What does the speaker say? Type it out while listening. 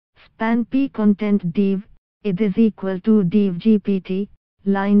Pan P content div, it is equal to div GPT,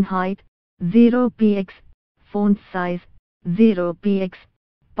 line height, 0px, font size, 0px.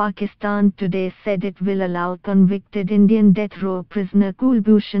 Pakistan Today said it will allow convicted Indian death row prisoner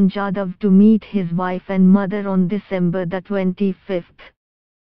Kulbhushan Jadhav to meet his wife and mother on December the 25th.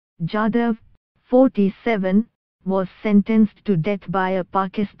 Jadhav, 47, was sentenced to death by a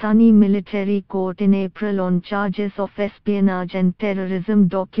Pakistani military court in April on charges of espionage and terrorism.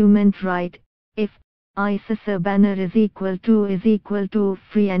 Document right, if ISIS banner is equal to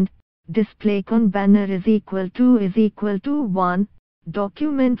free and displaycon banner is equal to 1.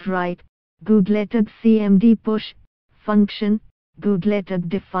 Document right, googleted cmd push, function, googleted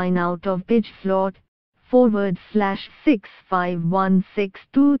define out of page float,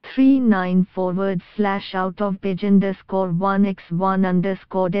 /6516239 out of page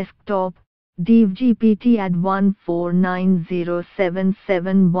 _1x1 desktop, div GPT add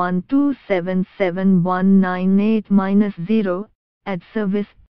 1490771277198 add service,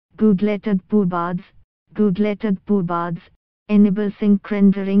 googleted poobads, enable sync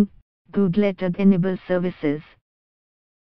rendering, googleted enable services.